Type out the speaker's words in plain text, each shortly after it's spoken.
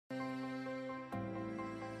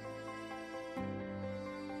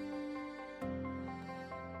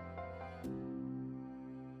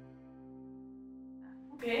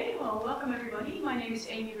Okay, well, welcome everybody. My name is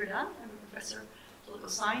Amy Verdaan. I'm a professor of political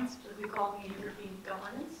science, political economy and European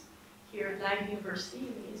governance here at Leiden University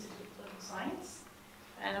in the Institute of Political Science.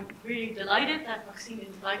 And I'm really delighted that Maxime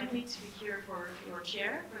invited me to be here for your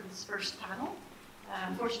chair for this first panel.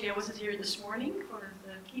 Unfortunately, I wasn't here this morning for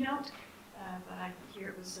the keynote, but I hear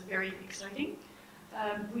it was very exciting.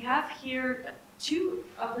 We have here 2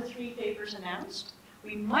 of the 3 papers announced.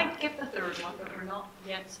 We might get the 3rd one, but we're not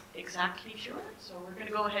yet exactly sure. So we're going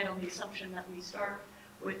to go ahead on the assumption that we start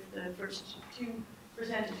with the first 2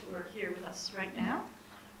 presenters who are here with us right now.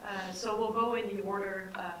 So we'll go in the order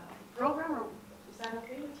of the program, or is that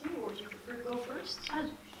okay with you, or would you prefer to go first?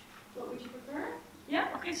 What would you prefer? Yeah,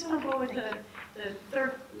 okay, so we'll go with the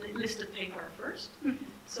 3rd listed paper first.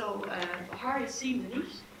 So Bahar Yeşim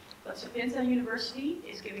Deniz at Sapienza University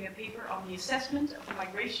is giving a paper on the assessment of the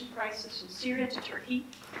migration crisis from Syria to Turkey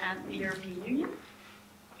and the European Union.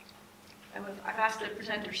 And I've asked the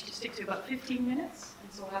presenters to stick to about 15 minutes,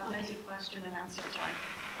 and so we'll have plenty of question and answer time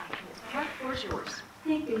afterwards. Bahar, the floor is yours.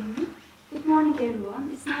 Thank you, Amy. Good morning,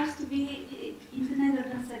 everyone. It's nice to be in the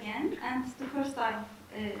Netherlands again, and the first time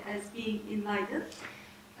as being in Leiden.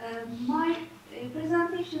 My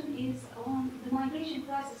presentation is on the migration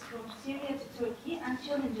crisis from Syria to Turkey and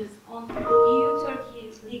challenges on the EU-Turkey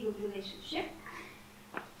legal relationship.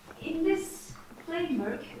 In this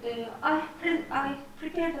framework, I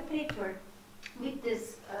prepared a paper with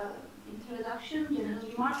this introduction, general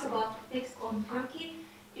remarks about effects on Turkey,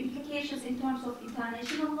 implications in terms of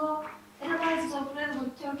international law, analysis of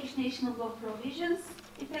relevant Turkish national law provisions,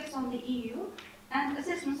 effects on the EU, and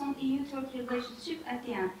assessments on EU-Turkey relationship at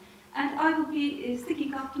the end. And I will be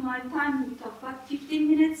sticking up to my time limit of about 15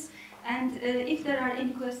 minutes. And if there are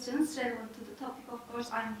any questions relevant to the topic, of course,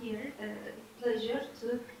 I'm here. Pleasure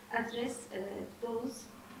to address those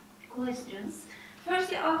questions.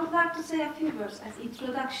 Firstly, I would like to say a few words as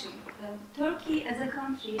introduction. Turkey as a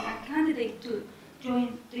country and candidate to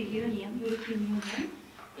join the Union, European Union,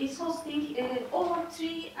 is hosting over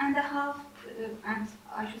 3.5, and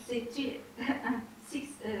I should say 3.6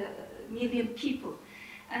 million people.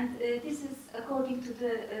 And this is according to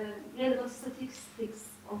the relevant statistics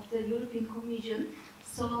of the European Commission.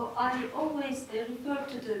 So I always refer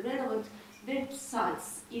to the relevant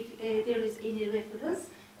websites if there is any reference,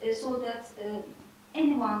 so that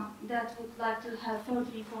anyone that would like to have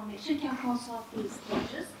further information can consult these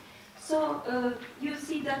pages. So you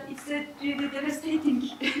see that it's a really devastating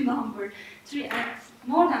number.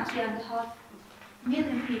 More than 3.5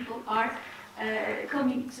 million people are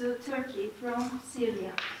coming to Turkey from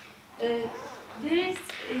Syria. There is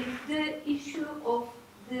the issue of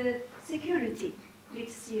the security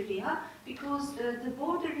with Syria, because the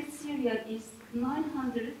border with Syria is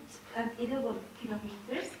 911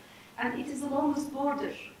 kilometers, and it is the longest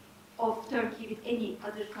border of Turkey with any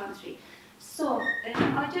other country. So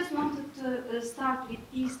I just wanted to start with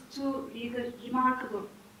these 2 really remarkable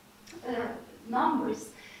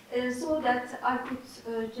numbers, so that I could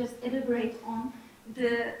just elaborate on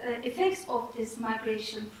the effects of this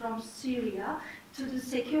migration from Syria to the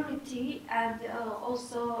security and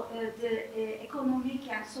also the economic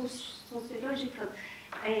and sociological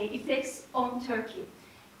effects on Turkey.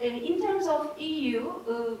 In terms of EU,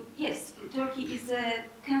 yes, Turkey is a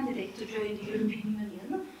candidate to join the European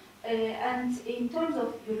Union. And in terms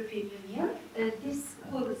of European Union, this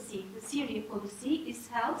policy, the Syria policy, is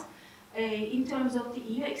held in terms of the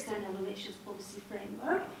EU external relations policy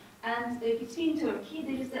framework, and between Turkey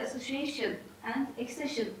there is the association and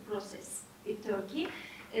accession process with Turkey.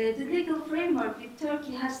 The legal framework with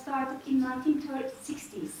Turkey has started in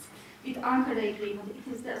 1960s with Ankara Agreement.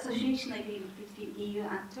 It is the association agreement between EU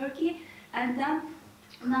and Turkey, and then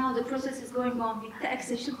now the process is going on with the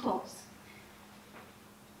accession talks.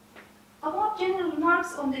 About general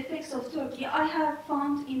remarks on the effects of Turkey, I have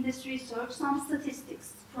found in this research some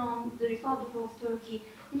statistics from the Republic of Turkey,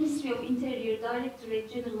 Ministry of Interior,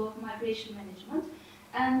 Directorate General of Migration Management,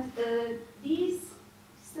 and these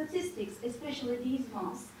statistics, especially these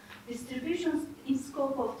ones, distributions in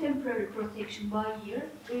scope of temporary protection by year,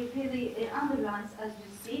 really underlines, as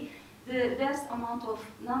you see, the vast amount of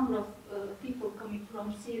number of people coming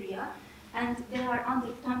from Syria, and they are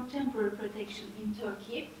under temporary protection in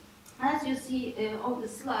Turkey. As you see on the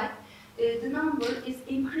slide, the number is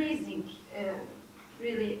increasing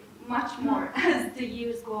really much more as the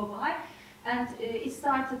years go by, and it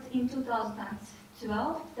started in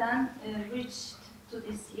 2012, then reached to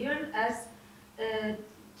this year as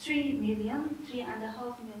 3 million, 3.5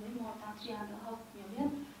 million, more than 3.5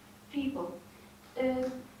 million people.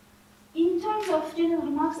 In terms of general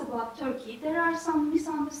remarks about Turkey, there are some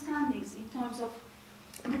misunderstandings in terms of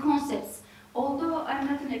the concepts. Although I I'm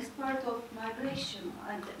not an expert of migration,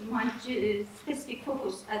 and my specific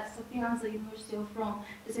focus at Sapienza University of Rome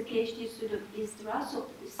as a PhD student is the rights of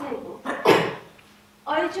the disabled.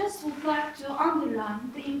 I just would like to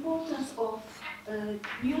underline the importance of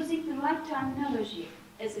using the right terminology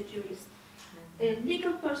as a jurist. A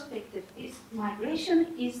legal perspective is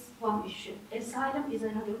migration is one issue, asylum is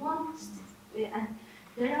another one, and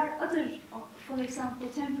there are other, for example,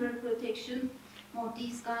 temporary protection, or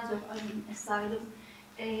these kinds of asylum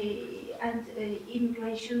and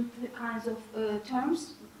immigration kinds of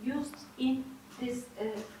terms used in this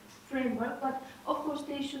framework, but of course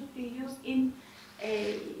they should be used in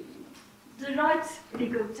the right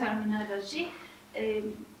legal terminology.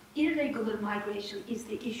 Irregular migration is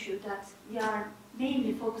the issue that we are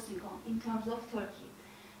mainly focusing on in terms of Turkey.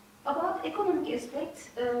 About economic aspects,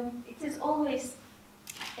 it is always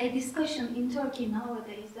a discussion in Turkey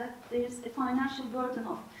nowadays that there is a financial burden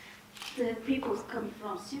of the people coming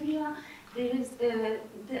from Syria. There is the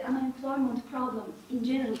unemployment problem in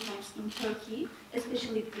general terms in Turkey,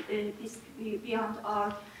 especially beyond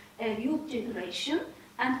our youth generation.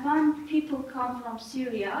 And when people come from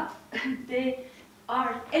Syria, they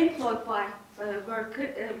are employed by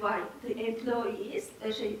by the employees,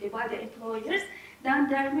 by the employers. Then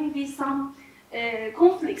there may be some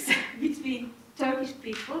conflicts between Turkish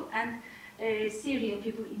people and Syrian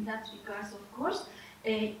people in that regards, of course.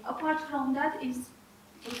 Apart from that, in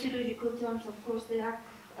sociological terms, of course, they are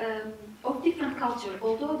of different culture,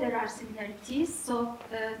 although there are similarities. So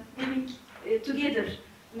living together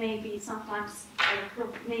may be sometimes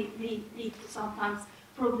may lead to sometimes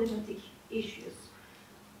problematic issues.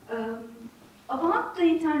 About the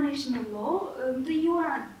international law, the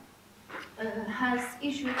UN has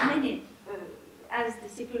issued many, as the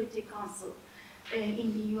Security Council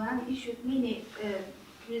in the UN issued many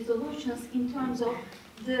resolutions in terms of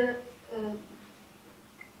the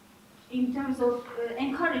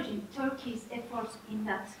encouraging Turkey's efforts in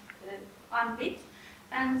that ambit,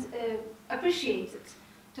 and appreciated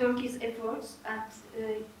Turkey's efforts, and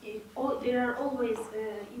there are always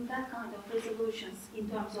in that kind of resolutions in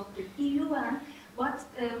terms of the UN, but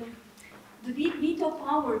the veto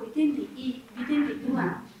power within the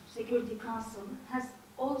UN Security Council has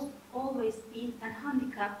always been a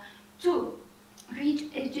handicap to reach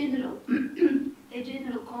a general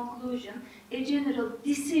conclusion, a general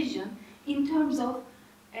decision in terms of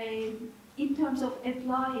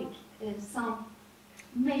applying some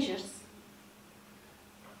measures.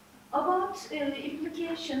 About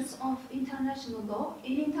implications of international law,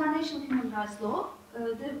 in international human rights law,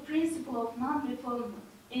 the principle of non-refoulement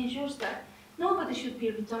ensures that nobody should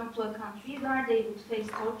be returned to a country where they would face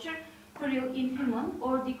torture, cruel, inhuman,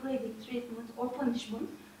 or degrading treatment or punishment,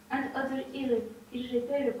 and other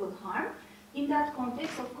irreparable harm. In that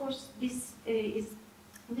context, of course, this is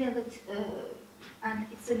valid and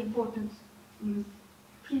it's an important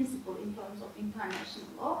principle in terms of international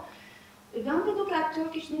law. When we look at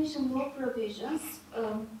Turkish national law provisions,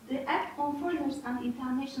 the Act on Foreigners and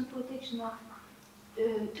International Protection of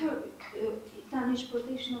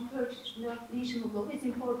Turkish national law is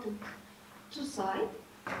important to cite.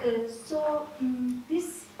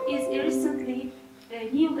 This is a recently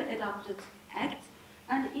newly adopted act,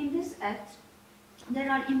 and in this act there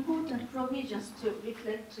are important provisions to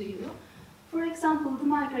reflect to you. For example, the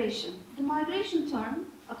migration. The migration term,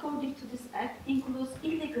 according to this act, includes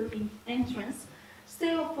illegal entrance,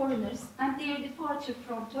 stay of foreigners, and their departure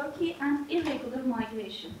from Turkey, and irregular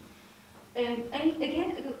migration. And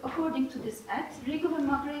again, according to this act, regular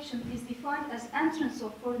migration is defined as entrance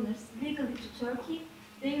of foreigners legally to Turkey,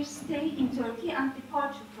 their stay in Turkey, and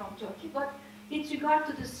departure from Turkey. But with regard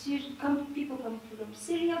to the people coming from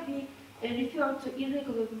Syria, we refer to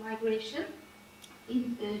irregular migration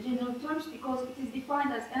in general terms because it is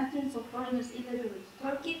defined as entrance of foreigners illegally to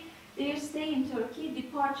Turkey, their stay in Turkey,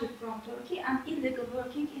 departure from Turkey, and illegal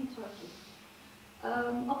working in Turkey.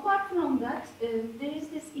 Apart from that, there is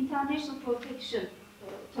this international protection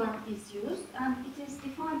term is used, and it is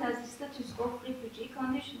defined as the status of refugee,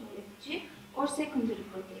 conditional refugee, or secondary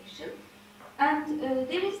protection. And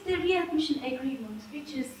there is the readmission agreement,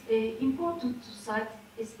 which is important to cite,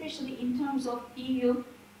 especially in terms of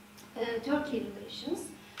EU-Turkey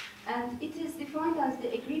relations. And it is defined as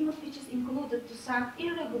the agreement which is included to send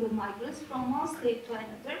irregular migrants from one state to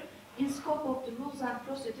another in scope of the rules and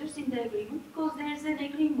procedures in the agreement, because there is an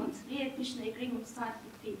agreement, readmission agreement signed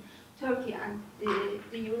between Turkey and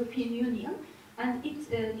the European Union, and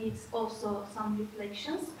it needs also some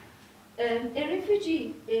reflections. A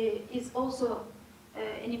refugee is also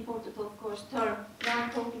an important, of course, term when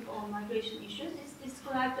talking on migration issues. It's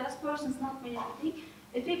described as persons not benefiting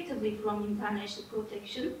effectively from international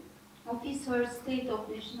protection of his or her state of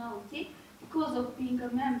nationality because of being a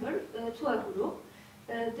member to a group.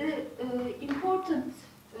 The important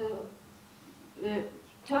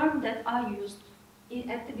term that I used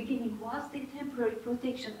at the beginning was the temporary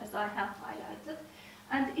protection, as I have highlighted,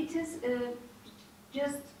 and it is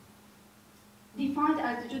just defined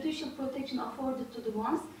as the judicial protection afforded to the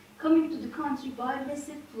ones coming to the country by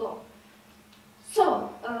massive flow. So,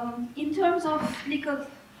 in terms of legal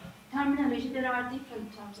terminology, there are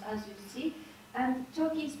different terms, as you see, and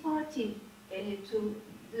Turkey is party to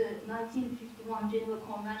the 1951 Geneva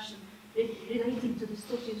Convention relating to the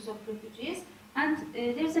status of refugees. And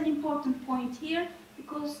there's an important point here,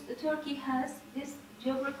 because Turkey has this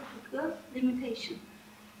geographical limitation.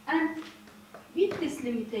 And with this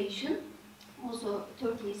limitation, also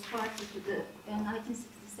Turkey is party to the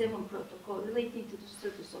 1967 protocol relating to the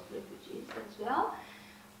status of refugees as well.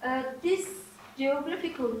 This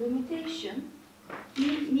geographical limitation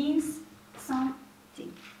means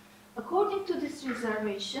something. According to this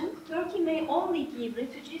reservation, Turkey may only give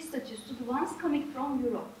refugee status to the ones coming from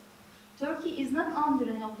Europe. Turkey is not under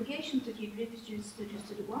an obligation to give refugee status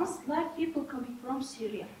to the ones like people coming from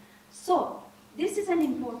Syria. So, this is an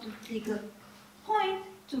important legal point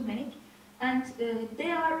to make, and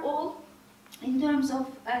they are all, in terms of,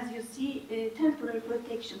 as you see, temporary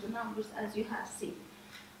protection, the numbers as you have seen.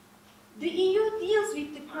 The EU deals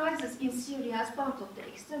with the crisis in Syria as part of the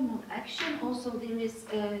external action. Also, there is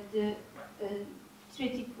the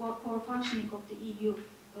treaty for functioning of the EU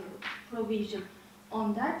provision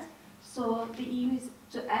on that. So, the EU is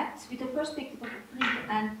to act with a perspective of free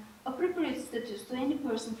and appropriate status to any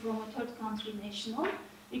person from a third country national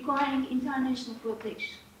requiring international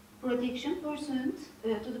protection pursuant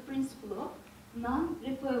to the principle of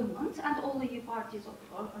non-refoulement, and all EU parties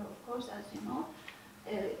are, of course, as you know,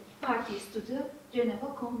 parties to the Geneva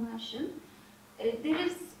Convention. There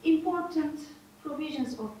is important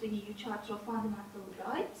provisions of the EU Charter of Fundamental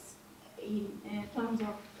Rights in terms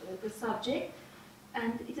of the subject,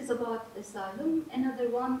 and it is about asylum. Another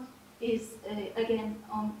one is, again,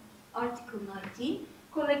 on Article 19.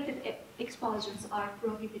 Collective expulsions are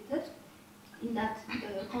prohibited in that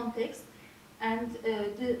context, and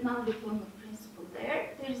the non-refoulement principle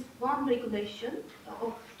there. There is one regulation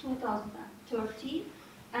of 2013,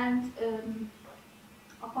 and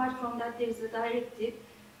apart from that, there is a directive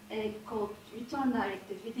called Return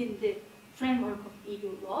Directive within the framework of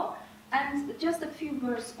EU law. And just a few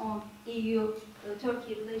words on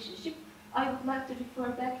EU-Turkey relationship. I would like to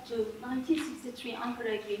refer back to 1963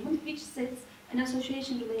 Ankara Agreement, which sets an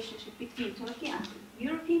association relationship between Turkey and the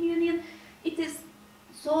European Union. It is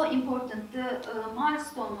so important, the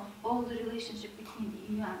milestone of all the relationship between the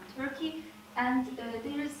EU and Turkey. And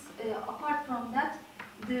there is, apart from that,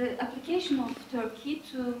 the application of Turkey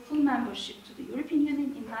to full membership to the European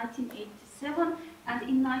Union in 1987. And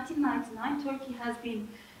in 1999, Turkey has been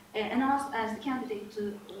announced as the candidate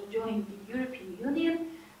to join the European Union.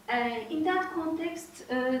 In that context,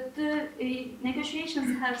 the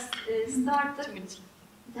negotiations have started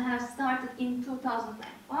in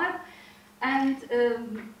 2005, and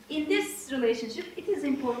in this relationship, it is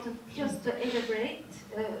important just to elaborate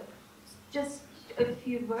just a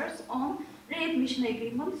few words on readmission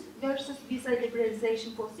agreement versus visa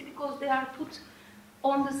liberalization policy, because they are put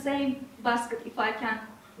on the same basket, if I can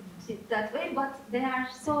put it that way, but they are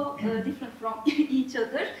so different from each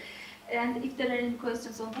other. And if there are any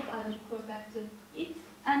questions on that, I will refer back to it.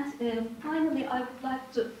 And finally, I would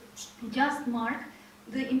like to just mark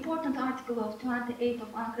the important article of 28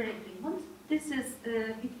 of Ankara Agreement. This is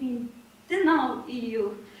between the now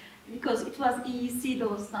EU, because it was EEC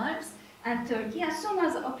those times, and Turkey. As soon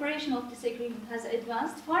as the operation of this agreement has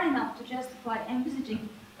advanced far enough to justify envisaging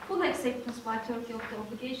full acceptance by Turkey of the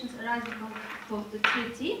obligations arising from the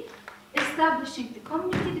treaty, establishing the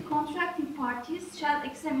community, the contracting parties shall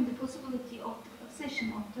examine the possibility of the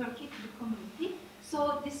accession of Turkey to the community.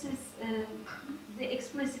 So this is the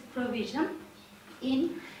explicit provision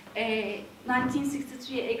in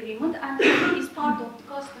 1963 agreement, and Turkey is part of the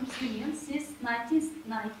customs union since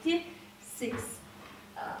 1996.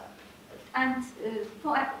 And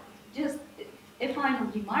for just a final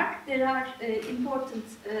remark, there are important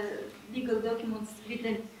legal documents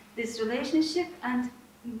within this relationship, and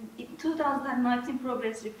in 2019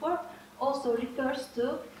 progress report also refers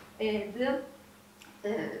to the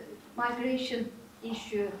migration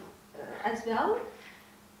issue as well.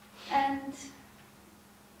 And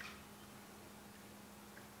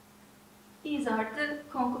these are the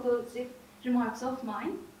conclusive remarks of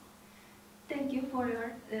mine. Thank you for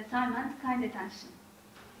your time and kind attention.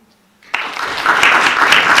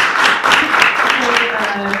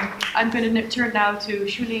 I'm going to turn now to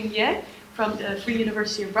Xuiling Ye from the Vrije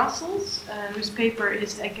Universiteit Brussel, whose paper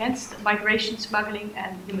is Against Migration, Smuggling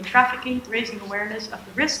and Human Trafficking, Raising Awareness of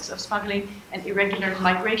the Risks of Smuggling and Irregular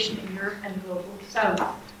Migration in Europe and the Global South.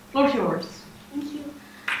 The floor is yours. Thank you.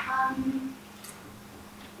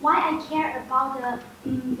 Why I care about the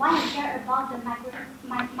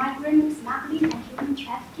migrant smuggling and human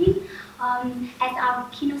trafficking? As our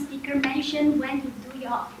keynote speaker mentioned, when you do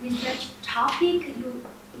your research topic, you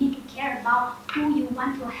need to care about who you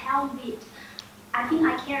want to help with. I think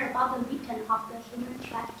I care about the victim of the human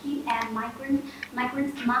trafficking and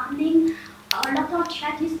migrant smuggling. A lot of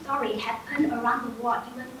tragic stories happen around the world,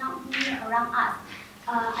 even not near around us.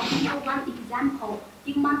 I give you one example. A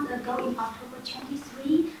few months ago, in October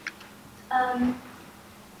 23,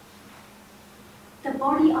 the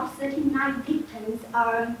body of 39 victims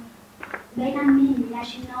Vietnamese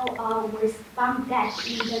national was found dead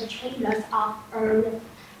in the trailers of a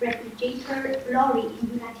refrigerator lorry in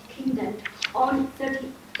the United Kingdom. All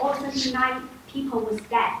 39 people was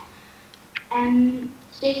dead. And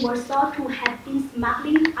they were thought to have been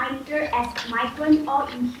smuggling either as migrants or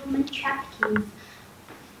in human trafficking.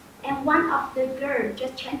 And one of the girls,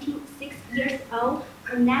 just 26 years old,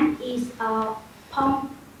 her name is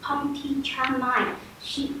Pomti Charmai.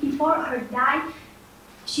 Before her death,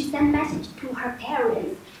 she sent a message to her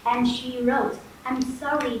parents, and she wrote, "I'm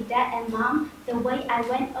sorry, Dad and Mom, the way I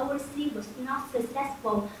went overseas was not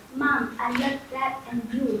successful. Mom, I love Dad and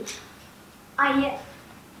you.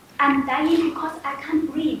 I'm dying because I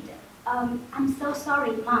can't breathe. I'm so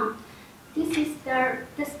sorry, Mom." This is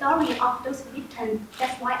the story of those victims.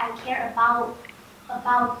 That's why I care about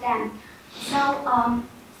them. So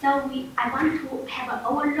I want to have an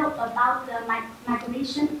overlook about the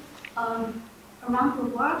migration around the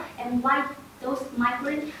world and why those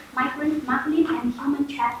migrant smuggling and human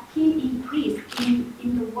trafficking increase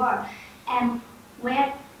in the world, and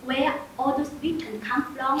where all those victims come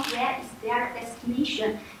from, where is their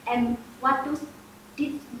destination, and what these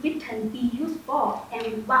victims be used for,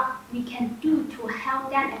 and what we can do to help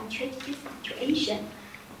them and change this situation.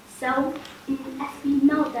 So, as we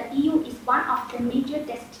know, the EU is one of the major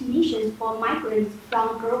destinations for migrants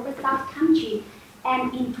from global south countries.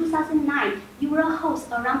 And in 2009, Europe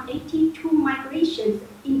hosts around 82 migrations,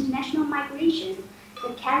 international migrations.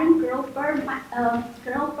 The current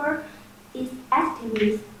global is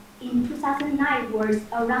estimated in 2009 was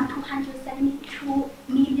around 272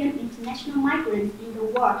 million international migrants in the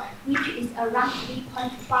world, which is around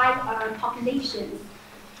 3.5 populations.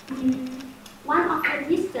 One of the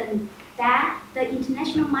reasons that the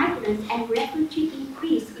international migrants and refugees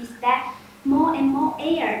increase is that more and more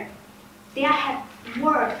there have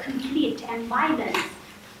war, conflict, and violence.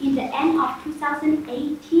 In the end of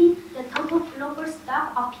 2018, the total global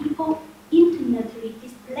stock of people internally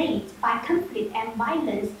displaced by conflict and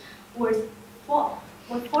violence was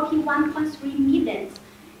 41.3 million.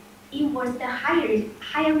 It was the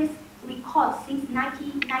highest record since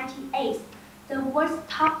 1998. The world's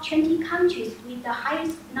top 20 countries with the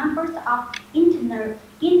highest numbers of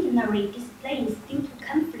internally displaced due to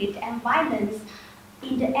conflict and violence.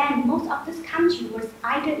 In the end, most of these countries was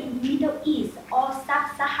either in the Middle East or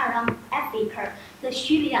Sub-Saharan Africa. The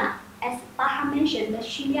Syria, as Bahar mentioned, the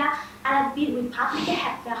Syria Arab Republic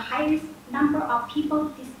had the highest number of people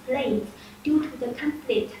displaced due to the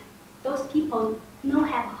conflict. Those people no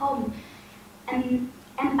have home. And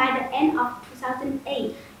by the end of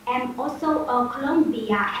 2008, and also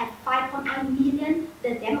Colombia had 5.8 million.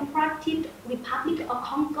 The Democratic Republic of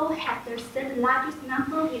Congo had the third largest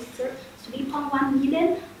number with 3.1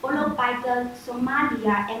 million, followed by the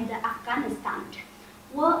Somalia and the Afghanistan.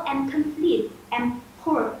 War and conflict and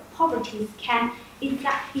poverty can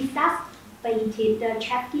exacerbate the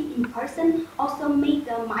trafficking in person, also make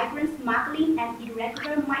the migrant smuggling and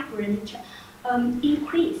irregular migrant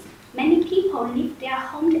increase. Many people leave their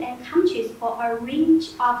homes and countries for a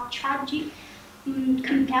range of tragic,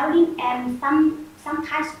 compelling, and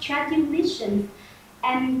sometimes tragic reasons.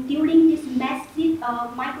 And during these massive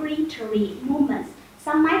migratory movements,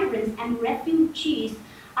 some migrants and refugees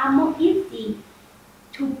are more easy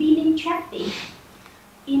to be in traffic.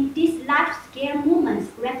 In these large-scale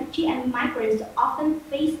movements, refugees and migrants often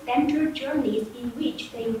face dangerous journeys in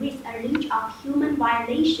which they risk a range of human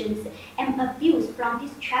violations and abuse from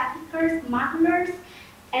these traffickers, smugglers,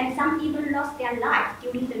 and some even lost their lives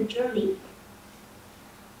during the journey.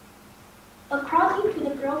 According to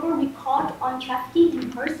the global record on trafficking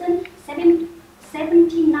in person,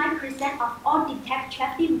 79% of all detected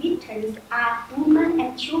trafficking victims are women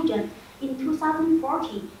and children. In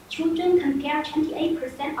 2040, children compare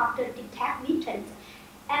 28% of the detected victims.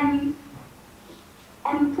 And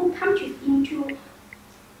and put countries into.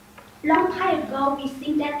 Long time ago, we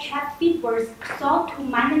think that traffic was thought to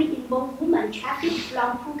mainly involve women trafficked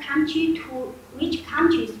from poor countries to rich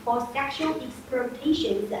countries for sexual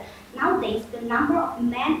exploitations. Nowadays, the number of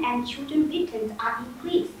men and children victims are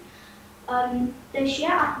increased. The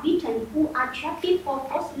share of victims who are trafficked for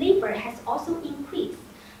forced labor has also increased.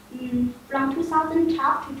 From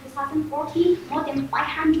 2012 to 2014, more than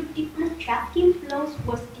 500 different trafficking flows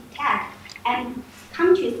was detected, and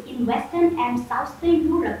countries in Western and Southern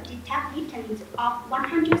Europe detect victims of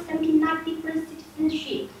 179 different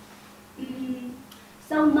citizenships.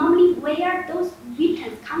 So normally where those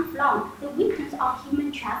victims come from, the victims of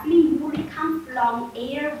human trafficking usually come from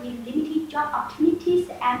areas with limited job opportunities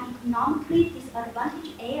and economically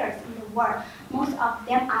disadvantaged areas in the world. Most of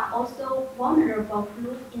them are also vulnerable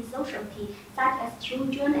groups in society, such as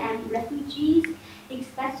children and refugees,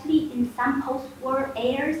 especially in some post-war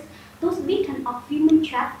areas. Those victims of human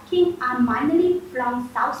trafficking are mainly from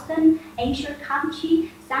Southern Asia countries,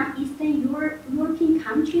 some Eastern European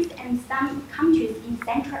countries, and some countries in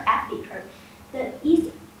Central Africa. The East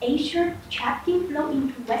Asia trafficking flow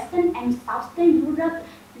into Western and Southern Europe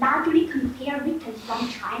largely compare victims from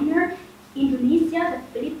China, Indonesia,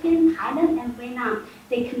 the Philippines, Thailand, and Vietnam.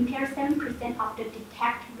 They compare 7% of the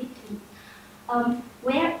detected victims.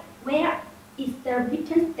 Where is the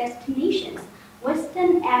victims' destinations?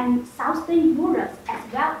 Western and Southern Europe, as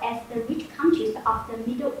well as the rich countries of the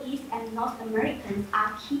Middle East and North America,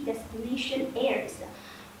 are key destination areas.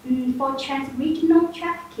 For trans-regional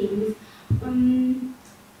trafficking,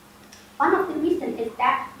 one of the reasons is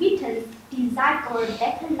that victims' desire for a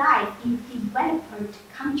better life in developed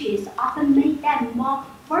countries often make them more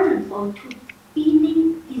vulnerable to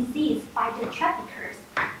being diseased by the traffickers.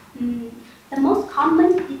 The most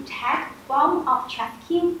common detected form of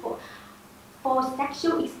trafficking for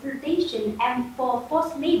sexual exploitation and for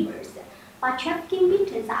forced labors. But trafficking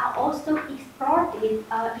victims are also exploited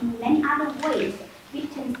in many other ways.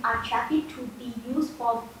 Victims are trafficked to be used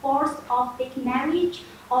for forced or fake marriage,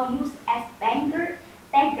 or used as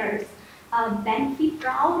beggars, benefit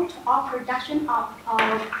fraud, or production of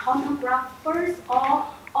pornographers, or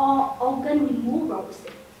organ removals.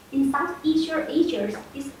 In Southeast Asia,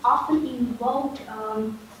 this often involved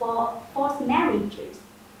for forced marriages.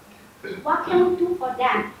 What can we do for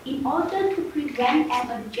them? In order to prevent and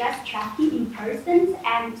address trafficking in persons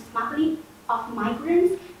and smuggling of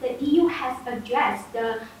migrants, the EU has addressed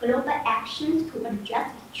the global actions to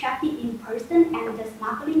address trafficking in persons and the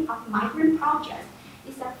smuggling of migrant project.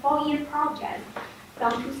 It's a 4-year project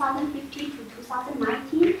from 2015 to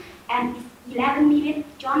 2019, and it's 11 million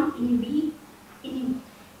joint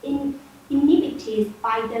initiatives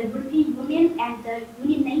by the European Union and the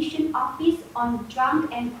United Nations Office on Drug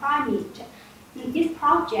and Climate. This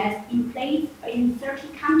project in place in 30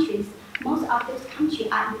 countries. Most of those countries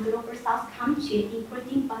are in Global South countries,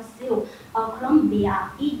 including Brazil,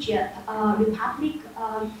 Colombia, Egypt, Republic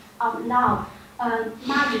of Laos,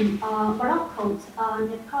 Mali, Morocco,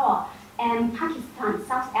 Nepal, and Pakistan,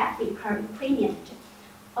 South Africa, Ukraine.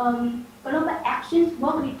 Global actions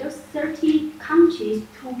work with those 30 countries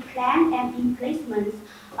to plan and implement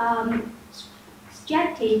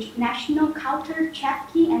strategic national counter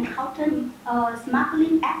trafficking and counter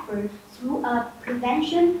smuggling efforts through a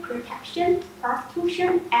prevention, protection,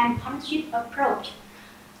 prosecution, and partnership approach.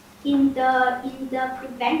 In the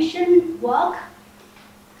prevention work,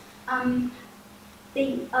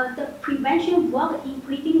 the prevention work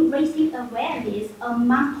including raising awareness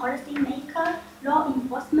among policymakers, law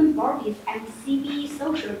enforcement bodies, and civil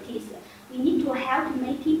societies. We need to help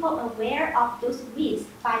make people aware of those risks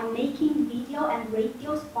by making video and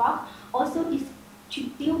radio spots, also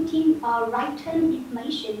distributing written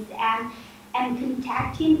information and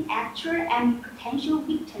contacting actual and potential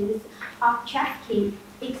victims of trafficking,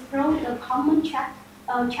 explore the common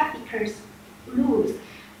traffickers' rules,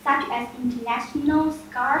 such as international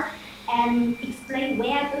scars, and explain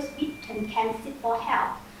where those victims can seek for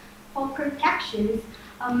help. For protections,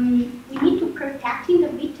 we need to protecting the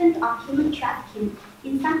victims of human trafficking.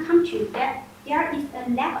 In some countries, there is a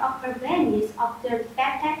lack of awareness of the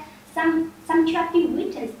fact that some trafficking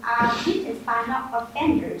victims are not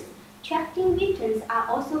offenders. Trafficking victims are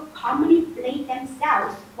also commonly blame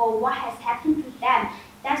themselves for what has happened to them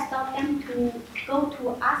that stops them to go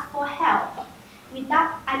to ask for help.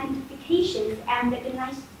 Without identifications and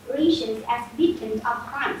recognitions as victims of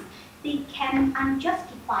crimes, they can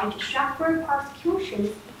unjustified suffer prosecutions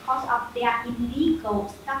because of their illegal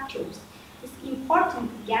status. It's important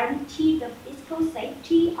to guarantee the physical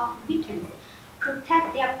safety of victims,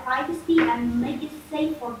 protect their privacy, and make it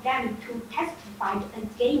safe for them to testify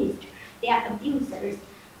against their abusers.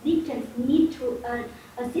 Victims need to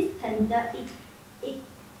assistance that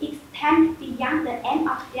extend beyond the end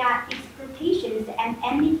of their exploitations and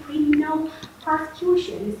any criminal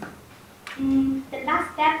prosecutions. The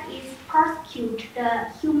last step is prosecute the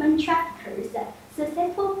human traffickers.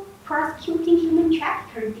 Successful prosecuting human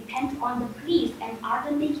traffickers depends on the police and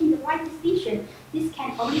others making the right decision. This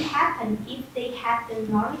can only happen if they have the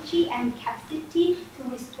knowledge and capacity to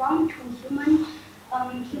respond to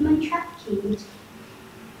human trafficking.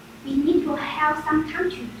 We need to help some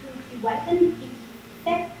countries to develop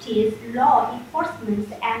effective law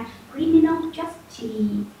enforcement and criminal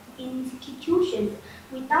justice institutions.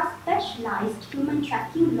 Without specialized human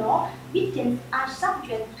trafficking law, victims are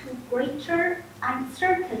subject to greater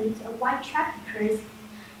uncertainty while traffickers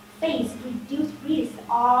face reduced risk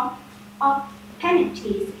of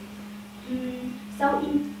penalties. So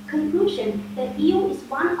in conclusion, the EU is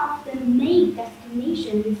one of the main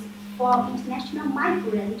destinations for international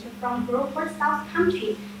migrants from global south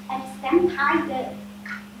countries. At the same time,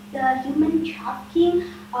 the human trafficking,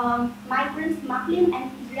 migrant smuggling,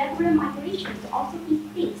 and irregular migration also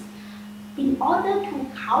increase. In order to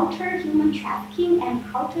counter human trafficking and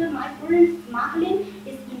counter migrant smuggling,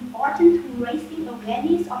 it's important to raising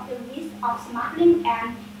awareness of the risk of smuggling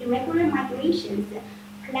and irregular migrations,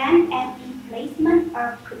 plan and emplacement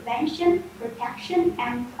of prevention, protection,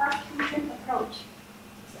 and prosecution approach.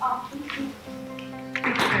 Thank you.